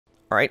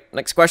Alright,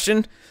 next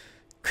question.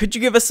 Could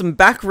you give us some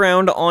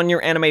background on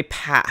your anime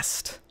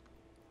past?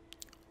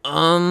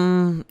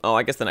 Oh,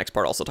 I guess the next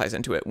part also ties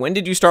into it. When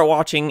did you start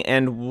watching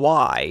and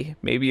why?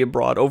 Maybe a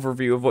broad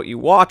overview of what you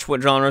watch,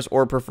 what genres,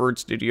 or preferred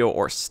studio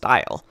or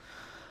style.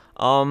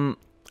 I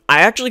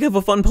actually have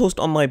a fun post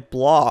on my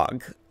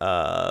blog,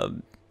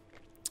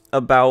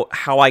 about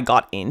how I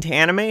got into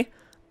anime.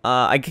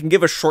 I can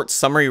give a short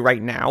summary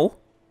right now,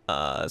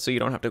 so you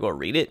don't have to go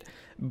read it.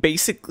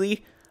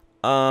 Basically,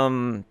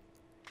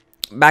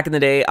 back in the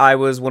day, I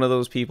was one of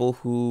those people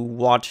who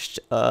watched,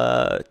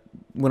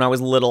 when I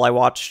was little, I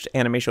watched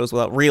anime shows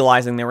without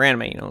realizing they were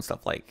anime, you know,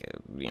 stuff like,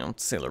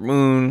 Sailor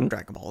Moon,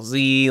 Dragon Ball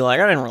Z, like,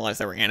 I didn't realize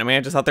they were anime,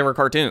 I just thought they were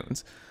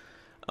cartoons.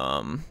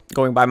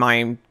 Going by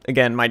my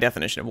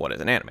definition of what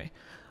is an anime.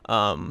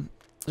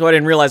 So I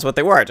didn't realize what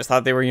they were, I just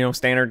thought they were,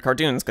 standard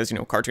cartoons, because,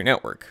 Cartoon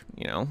Network,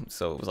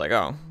 so it was like,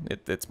 oh,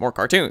 it's more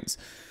cartoons.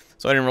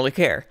 So I didn't really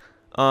care.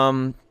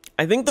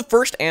 I think the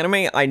first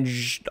anime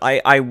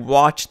I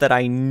watched that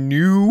I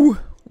knew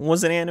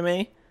was an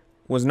anime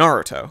was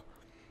Naruto,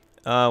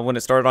 when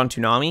it started on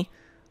Toonami.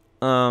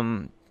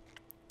 And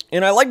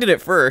I liked it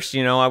at first,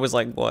 I was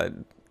like, what,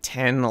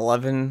 10,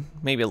 11,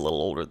 maybe a little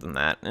older than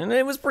that. And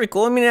it was pretty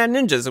cool. I mean, it had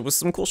ninjas, it was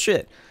some cool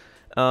shit.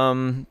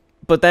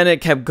 But then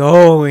it kept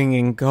going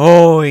and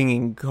going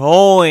and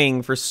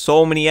going for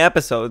so many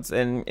episodes,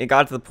 and it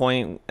got to the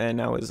point,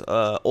 and I was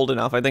old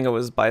enough, I think it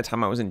was by the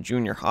time I was in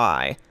junior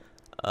high,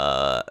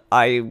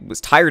 I was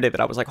tired of it.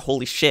 I was like,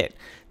 holy shit,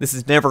 this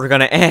is never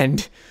gonna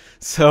end.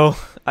 So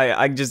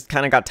I just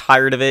kind of got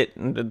tired of it,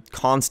 and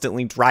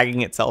constantly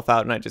dragging itself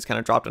out, and I just kind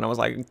of dropped it, and I was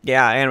like,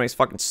 yeah, anime's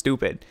fucking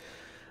stupid.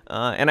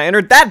 And I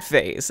entered that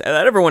phase, and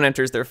that everyone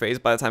enters their phase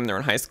by the time they're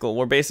in high school,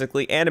 where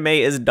basically anime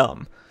is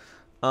dumb.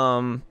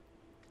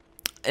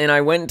 And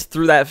I went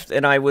through that,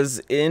 and I was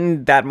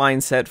in that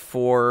mindset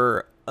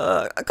for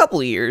a couple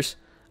of years.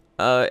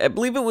 I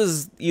believe it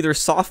was either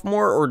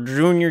sophomore or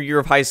junior year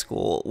of high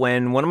school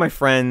when one of my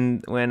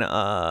friends,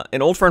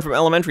 an old friend from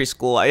elementary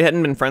school, I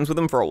hadn't been friends with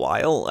him for a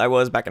while. I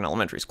was back in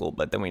elementary school,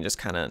 but then we just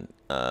kind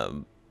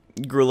of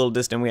grew a little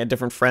distant. We had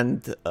different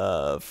friends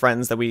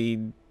that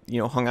we,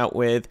 hung out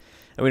with,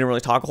 and we didn't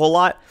really talk a whole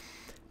lot.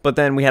 But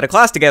then we had a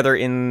class together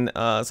in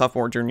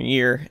sophomore, junior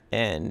year,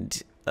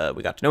 and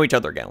we got to know each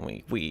other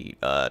again. We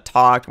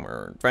talked, and we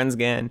were friends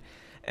again,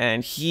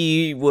 and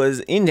he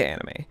was into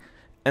anime.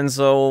 And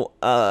so,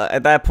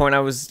 at that point, I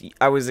was,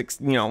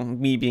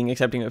 me being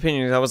accepting of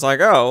opinions, I was like,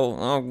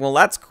 oh, well,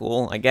 that's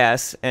cool, I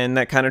guess. And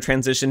that kind of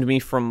transitioned me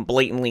from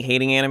blatantly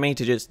hating anime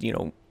to just,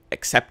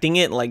 accepting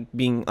it, like,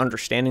 being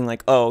understanding,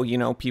 like,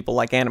 oh, people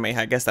like anime,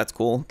 I guess that's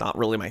cool, not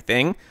really my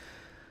thing.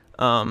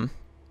 But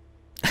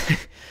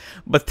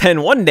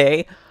then one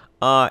day,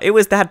 it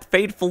was that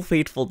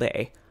fateful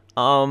day.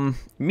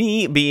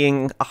 Me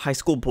being a high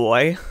school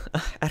boy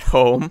at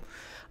home,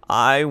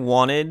 I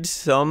wanted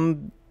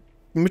some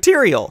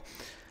material.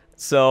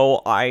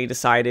 So I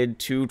decided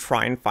to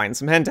try and find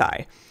some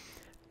hentai.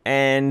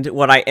 And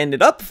what I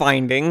ended up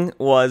finding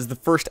was the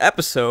first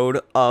episode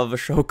of a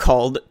show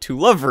called To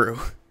Love-Ru.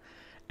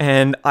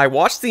 And I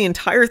watched the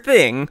entire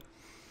thing,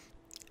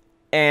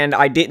 and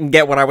I didn't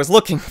get what I was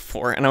looking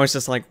for. And I was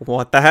just like,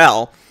 what the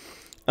hell?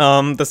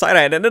 The site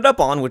I had ended up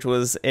on, which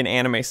was an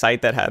anime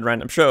site that had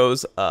random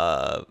shows,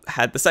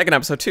 had the second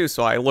episode too,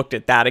 so I looked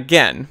at that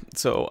again.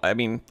 So, I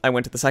mean, I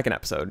went to the second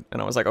episode,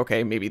 and I was like,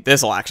 okay, maybe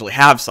this will actually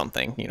have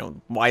something,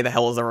 why the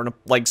hell is there,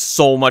 like,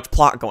 so much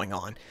plot going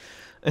on?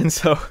 And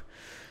so,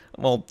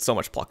 well, so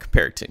much plot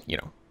compared to,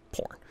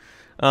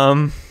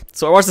 porn.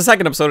 So I watched the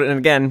second episode, and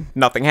again,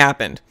 nothing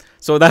happened.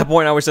 So at that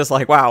point, I was just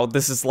like, wow,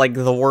 this is, like,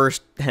 the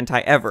worst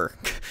hentai ever.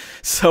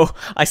 So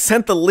I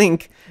sent the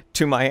link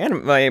to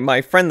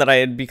my friend that I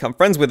had become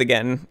friends with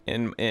again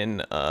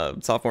in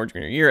sophomore,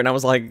 junior year, and I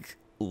was like,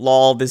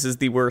 lol, this is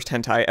the worst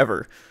hentai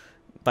ever.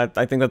 But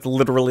I think that's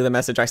literally the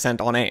message I sent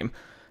on AIM.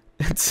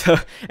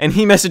 And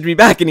he messaged me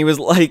back, and he was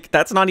like,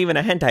 that's not even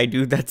a hentai,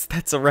 dude,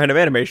 that's a random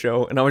anime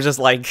show. And I was just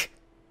like,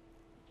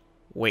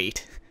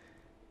 wait,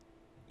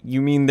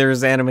 you mean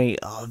there's anime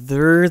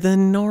other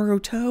than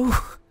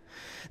Naruto?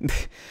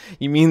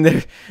 You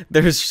mean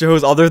there's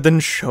shows other than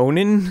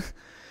shonen?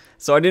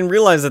 So I didn't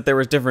realize that there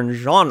was different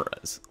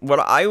genres. What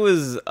I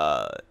was,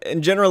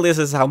 and generally this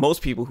is how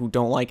most people who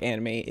don't like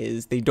anime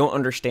is, they don't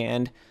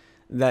understand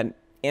that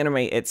anime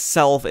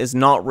itself is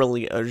not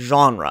really a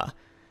genre.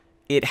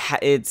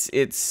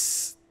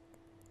 It's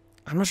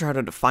I'm not sure how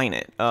to define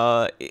it.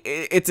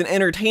 It's an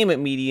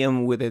entertainment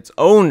medium with its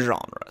own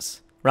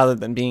genres, rather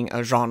than being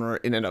a genre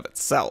in and of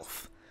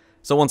itself.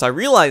 So once I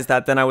realized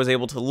that, then I was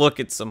able to look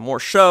at some more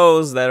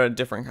shows that had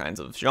different kinds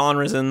of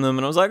genres in them,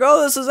 and I was like,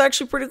 oh, this is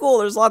actually pretty cool.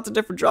 There's lots of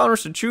different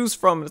genres to choose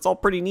from, and it's all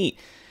pretty neat.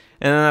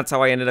 And then that's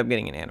how I ended up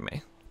getting an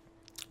anime.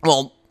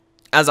 Well,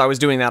 as I was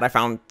doing that, I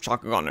found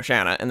Shakugan no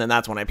Shana, and then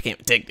that's when I became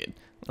addicted.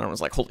 And I was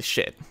like, holy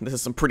shit, this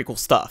is some pretty cool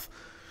stuff.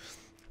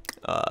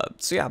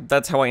 So yeah,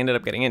 that's how I ended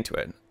up getting into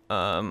it.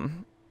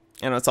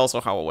 And that's also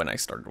how when I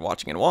started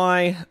watching and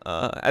why.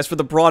 As for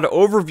the broad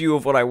overview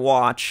of what I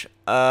watch,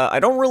 I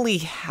don't really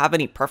have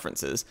any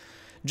preferences.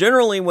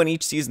 Generally, when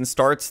each season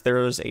starts,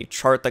 there's a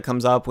chart that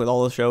comes up with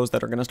all the shows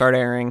that are going to start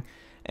airing,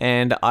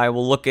 and I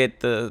will look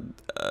at the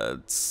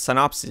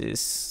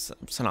synopses.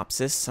 I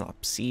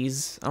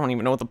don't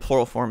even know what the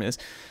plural form is,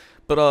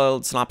 but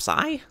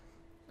synopsi?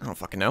 I don't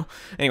fucking know.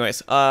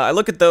 Anyways, I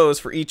look at those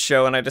for each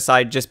show, and I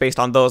decide just based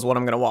on those what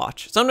I'm going to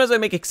watch. Sometimes I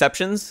make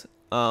exceptions,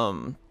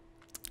 and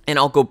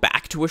I'll go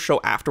back to a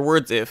show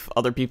afterwards if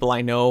other people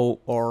I know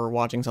are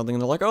watching something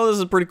and they're like, oh, this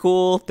is pretty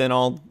cool. Then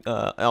I'll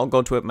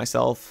go to it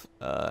myself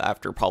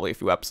after probably a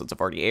few episodes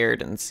have already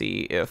aired and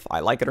see if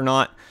I like it or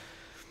not.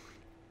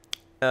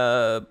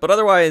 But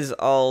otherwise,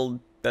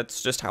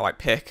 that's just how I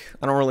pick.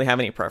 I don't really have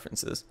any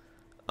preferences.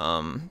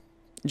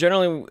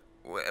 Generally,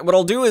 what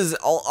I'll do is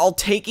I'll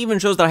take even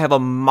shows that I have a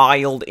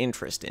mild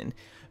interest in,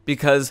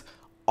 because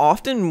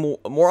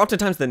more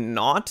oftentimes than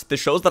not, the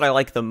shows that I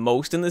like the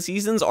most in the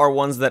seasons are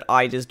ones that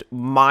I just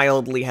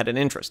mildly had an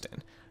interest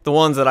in. The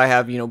ones that I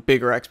have,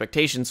 bigger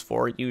expectations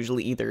for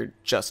usually either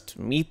just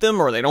meet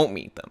them or they don't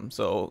meet them.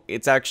 So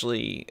it's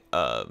actually,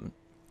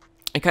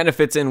 it kind of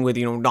fits in with,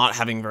 not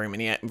having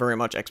very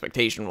much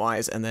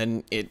expectation-wise, and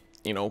then it,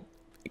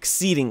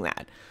 exceeding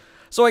that.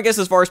 So I guess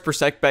as far as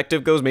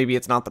perspective goes, maybe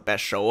it's not the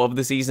best show of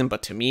the season,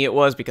 but to me it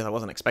was, because I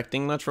wasn't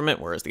expecting much from it,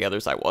 whereas the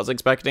others I was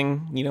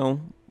expecting,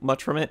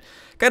 much from it.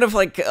 Kind of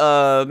like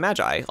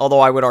Magi, although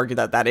I would argue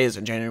that that is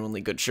a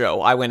genuinely good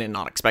show. I went in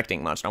not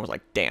expecting much, and I was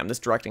like, damn, this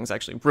directing is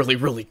actually really,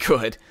 really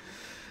good.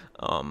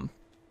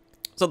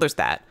 So there's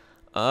that.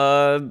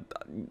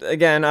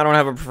 Again, I don't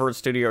have a preferred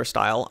studio or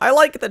style. I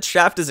like that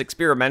Shaft is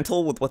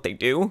experimental with what they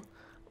do,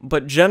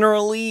 but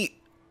generally,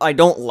 I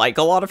don't like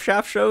a lot of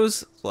Shaft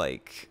shows.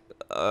 Like,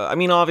 I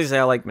mean, obviously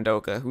I like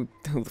Madoka. Who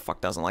the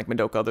fuck doesn't like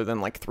Madoka other than,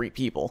 like, 3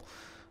 people?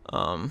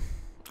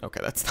 Okay,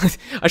 that's...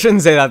 I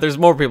shouldn't say that. There's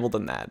more people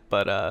than that.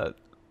 But,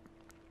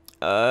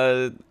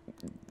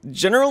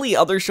 generally,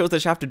 other shows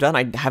that Shaft have done,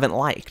 I haven't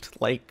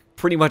liked. Like,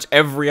 pretty much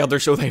every other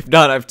show they've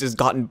done, I've just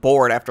gotten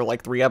bored after,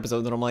 like, 3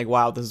 episodes, and I'm like,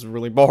 wow, this is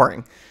really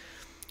boring.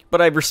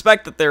 But I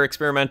respect that they're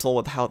experimental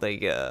with how they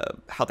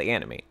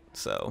animate.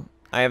 So,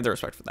 I have the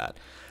respect for that.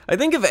 I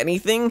think, if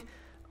anything,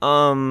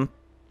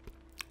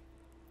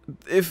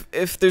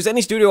 if there's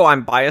any studio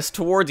I'm biased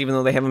towards, even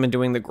though they haven't been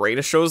doing the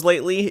greatest shows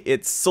lately,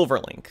 it's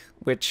Silverlink,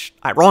 which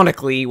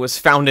ironically was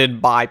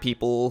founded by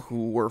people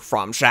who were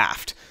from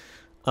Shaft.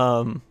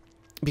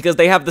 Because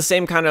they have the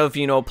same kind of,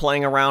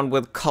 playing around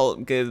with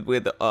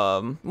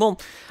well,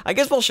 I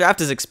guess while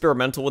Shaft is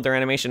experimental with their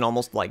animation,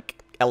 almost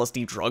like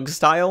LSD drug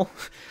style,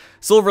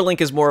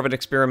 Silverlink is more of an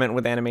experiment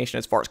with animation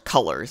as far as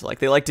colors. Like,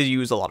 they like to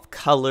use a lot of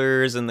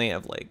colors, and they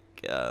have, like,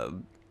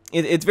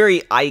 it's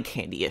very eye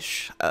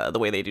candy-ish, the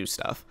way they do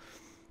stuff,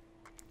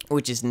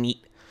 which is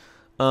neat.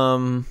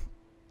 I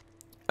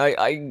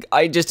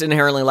just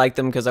inherently like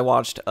them because I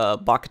watched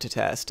Bakuta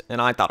Test,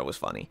 and I thought it was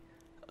funny.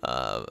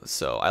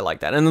 So I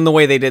like that. And then the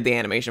way they did the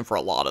animation for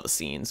a lot of the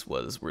scenes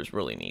was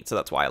really neat, so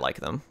that's why I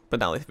like them. But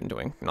now they've been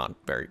doing not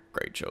very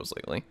great shows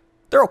lately.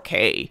 They're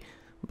okay,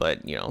 but,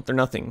 they're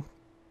nothing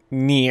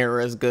near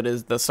as good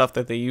as the stuff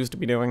that they used to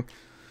be doing.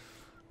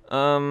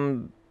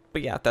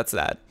 But yeah, that's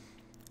that.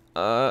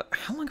 How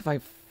long have I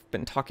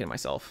been talking to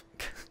myself?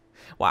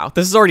 Wow,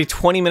 this is already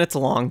 20 minutes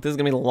long. This is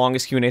gonna be the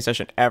longest Q&A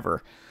session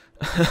ever.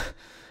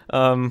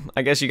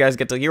 I guess you guys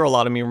get to hear a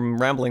lot of me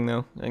rambling,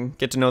 though, and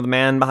get to know the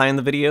man behind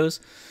the videos.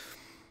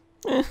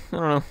 I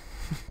don't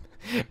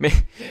know.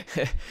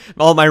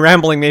 All my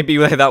rambling may be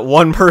why that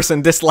one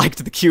person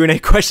disliked the Q&A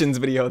questions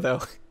video,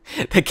 though.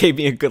 That gave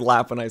me a good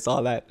laugh when I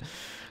saw that.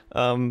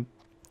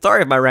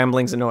 Sorry if my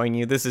rambling's annoying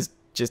you. This is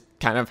just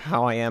kind of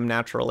how I am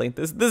naturally.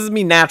 This is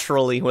me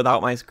naturally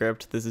without my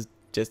script. This is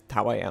just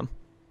how I am.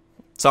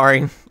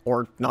 Sorry,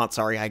 or not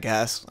sorry, I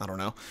guess. I don't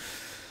know.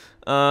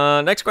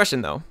 Next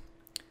question, though.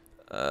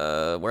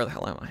 Where the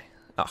hell am I?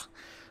 Oh.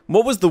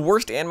 What was the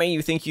worst anime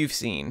you think you've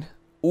seen?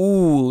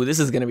 Ooh, this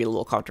is going to be a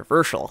little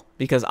controversial,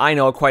 because I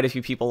know quite a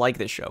few people like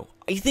this show.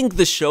 I think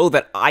the show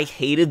that I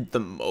hated the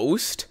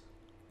most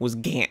was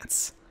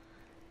Gantz,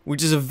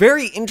 which is a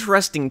very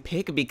interesting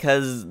pick,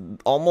 because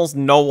almost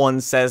no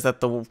one says that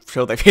the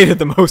show they've hated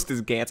the most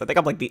is Gantz. I think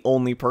I'm, like, the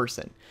only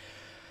person.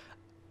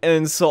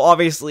 And so,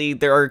 obviously,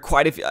 there are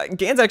quite a few...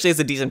 Gantz actually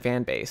has a decent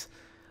fan base.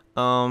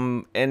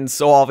 And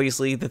so,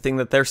 obviously, the thing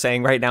that they're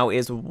saying right now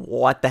is,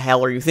 what the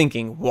hell are you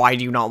thinking? Why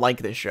do you not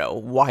like this show?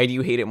 Why do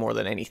you hate it more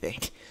than anything?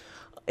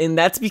 And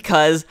that's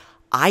because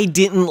I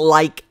didn't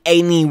like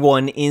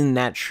anyone in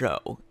that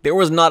show. There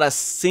was not a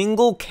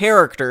single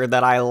character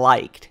that I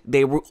liked.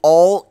 They were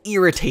all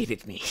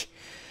irritated me.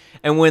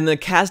 And when the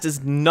cast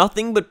is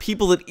nothing but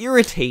people that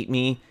irritate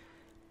me,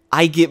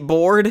 I get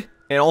bored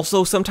and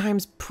also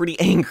sometimes pretty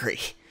angry.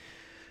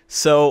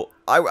 So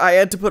I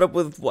had to put up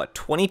with, what,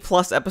 20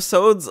 plus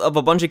episodes of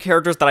a bunch of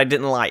characters that I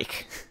didn't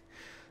like.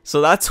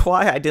 So that's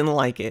why I didn't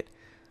like it.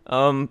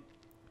 To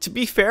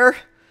be fair,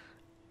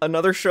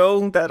 another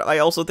show that I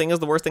also think is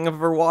the worst thing I've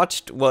ever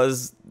watched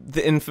was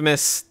the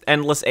infamous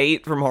Endless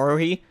 8 from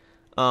Haruhi.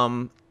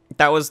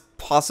 That was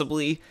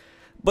possibly...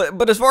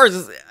 But as far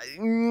as...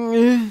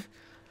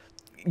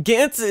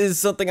 Gantz is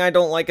something I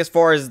don't like as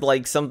far as,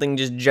 like, something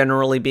just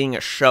generally being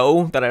a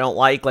show that I don't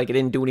like. Like, it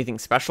didn't do anything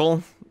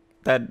special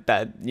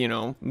that, you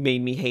know,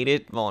 made me hate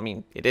it. Well, I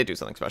mean, it did do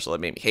something special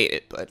that made me hate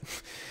it, but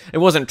it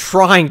wasn't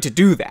trying to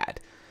do that.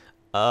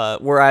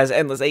 Whereas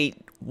Endless 8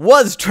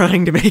 was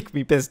trying to make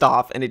me pissed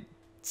off, and it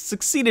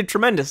succeeded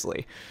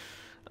tremendously.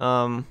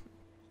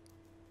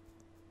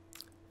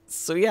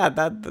 So yeah,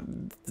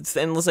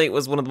 Endless 8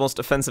 was one of the most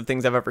offensive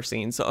things I've ever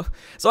seen. So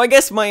I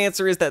guess my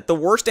answer is that the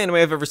worst anime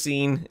I've ever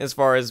seen, as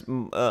far as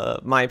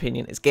my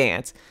opinion, is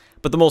Gantz.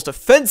 But the most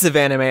offensive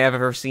anime I've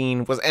ever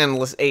seen was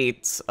Endless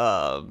 8's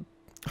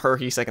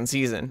Haruhi second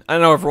season. I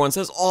know everyone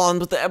says, oh,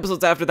 but the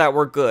episodes after that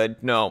were good.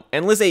 No,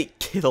 Endless 8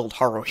 killed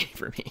Haruhi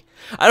for me.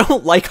 I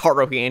don't like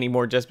Haruhi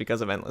anymore just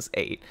because of Endless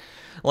 8.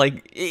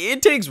 Like,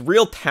 it takes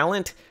real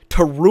talent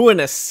to ruin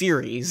a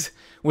series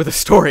with a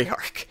story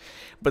arc.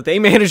 But they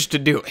managed to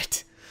do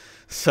it.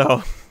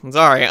 So, I'm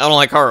sorry, I don't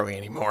like Haruhi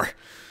anymore.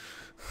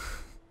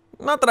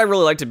 Not that I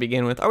really liked to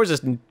begin with. I was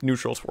just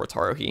neutral towards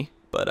Haruhi.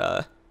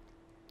 But,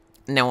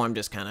 now I'm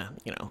just kind of,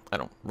 you know, I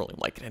don't really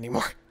like it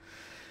anymore.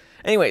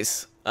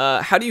 Anyways,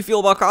 how do you feel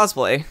about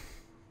cosplay?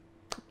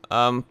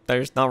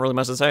 There's not really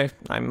much to say.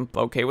 I'm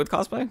okay with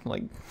cosplay.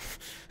 Like,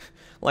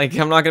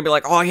 I'm not gonna be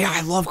like, oh yeah,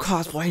 I love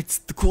cosplay. It's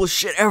the coolest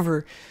shit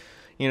ever.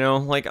 You know,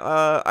 like,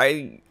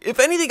 if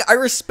anything, I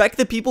respect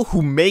the people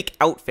who make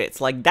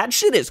outfits. Like, that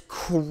shit is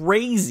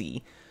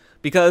crazy.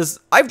 Because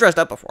I've dressed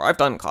up before. I've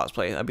done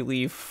cosplay. I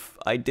believe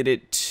I did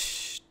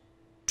it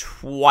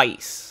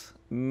twice.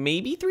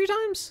 Maybe 3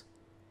 times?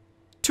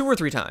 2 or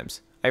 3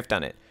 times I've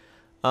done it.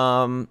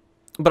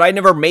 But I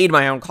never made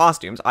my own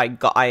costumes. I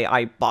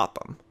bought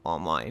them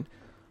online.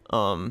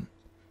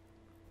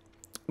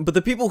 But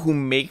the people who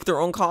make their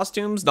own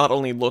costumes not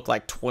only look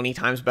like 20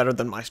 times better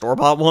than my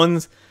store-bought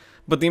ones,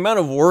 but the amount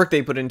of work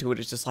they put into it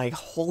is just like,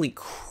 holy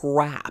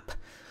crap.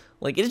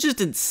 Like, it's just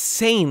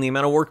insane the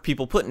amount of work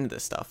people put into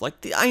this stuff. Like,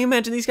 I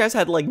imagine these guys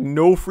had, like,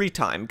 no free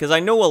time. Because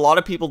I know a lot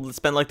of people that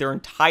spend, like, their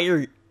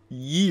entire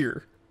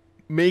year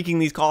making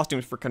these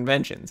costumes for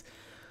conventions.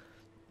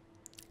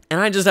 And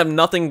I just have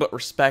nothing but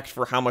respect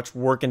for how much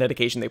work and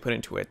dedication they put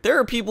into it. There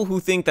are people who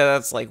think that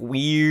that's, like,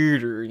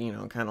 weird or, you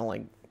know, kind of,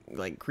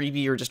 like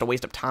creepy or just a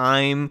waste of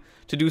time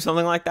to do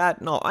something like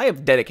that. No, I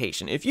have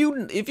dedication. If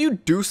you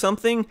do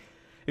something...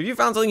 If you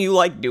found something you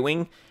like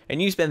doing, and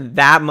you spend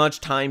that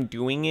much time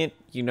doing it,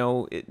 you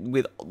know,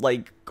 with,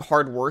 like,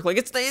 hard work, like,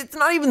 it's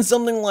not even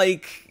something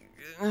like,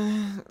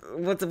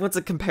 what's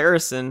a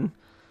comparison?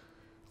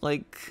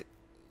 Like,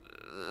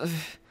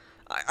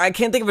 I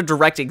can't think of a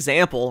direct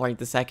example right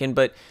this second,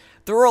 but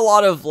there are a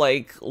lot of,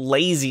 like,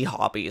 lazy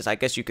hobbies, I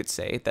guess you could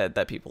say,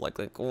 that people like,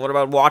 what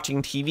about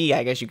watching TV,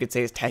 I guess you could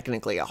say is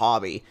technically a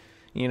hobby,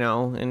 you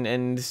know,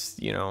 and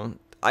you know,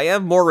 I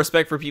have more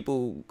respect for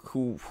people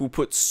who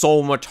put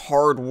so much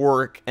hard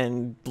work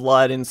and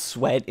blood and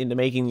sweat into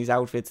making these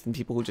outfits than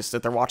people who just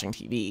sit there watching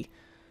TV.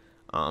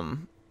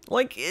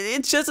 Like,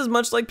 it's just as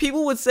much like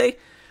people would say,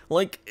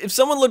 like, if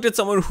someone looked at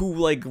someone who,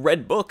 like,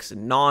 read books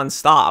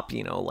non-stop,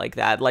 you know, like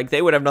that, like,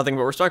 they would have nothing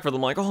but respect for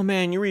them, like, oh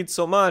man, you read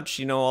so much,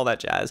 you know, all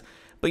that jazz.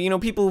 But, you know,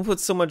 people who put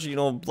so much, you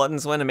know, blood and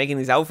sweat into making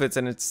these outfits,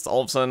 and it's all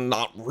of a sudden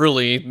not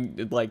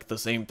really, like, the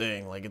same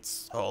thing. Like,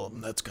 it's, oh,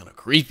 that's kind of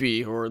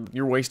creepy, or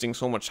you're wasting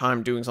so much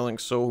time doing something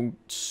so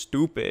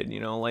stupid, you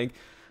know, like,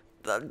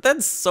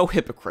 that's so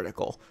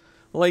hypocritical.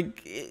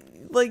 Like,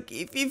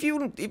 if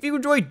you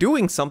enjoy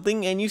doing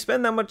something, and you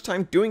spend that much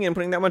time doing it and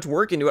putting that much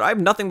work into it, I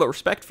have nothing but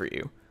respect for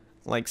you.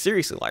 Like,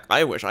 seriously, like,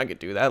 I wish I could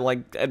do that.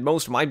 Like, at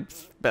most, my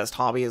best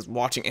hobby is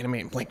watching anime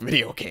and playing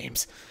video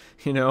games.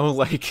 You know,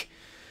 like...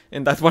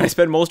 And that's what I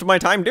spend most of my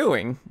time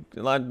doing.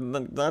 Not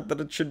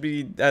that it should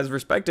be as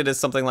respected as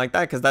something like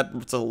that, because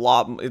it's a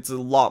lot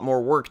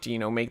more work to, you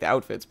know, make the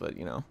outfits, but,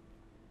 you know.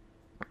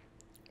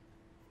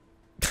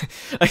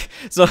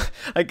 So,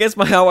 I guess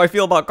how I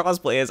feel about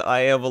cosplay is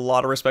I have a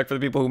lot of respect for the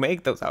people who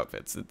make those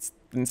outfits. It's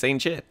insane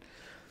shit.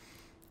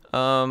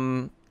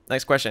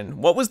 Next question.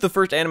 What was the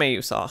first anime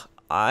you saw?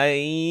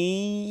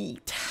 I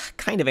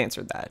kind of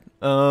answered that.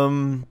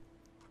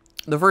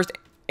 The first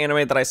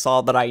anime that I saw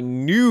that I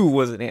knew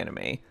was an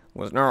anime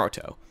was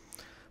Naruto.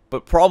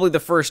 But probably the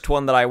first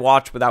one that I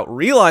watched without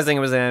realizing it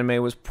was an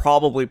anime was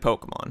probably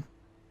Pokemon.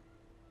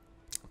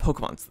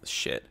 Pokemon's the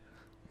shit.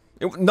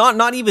 It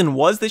not even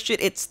was the shit,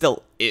 it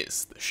still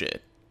is the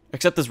shit.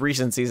 Except this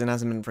recent season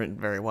hasn't been written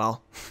very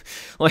well.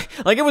 like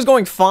it was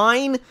going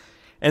fine,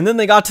 and then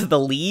they got to the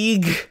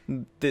league,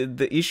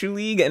 the issue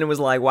league, and it was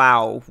like,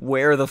 wow,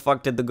 where the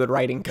fuck did the good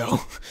writing go?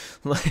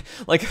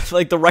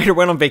 like the writer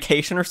went on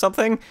vacation or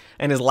something,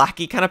 and his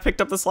lackey kind of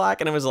picked up the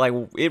slack, and it was like,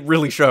 it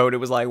really showed. It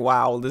was like,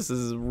 wow, this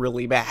is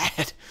really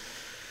bad.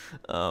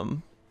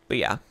 But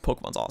yeah,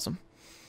 Pokemon's awesome.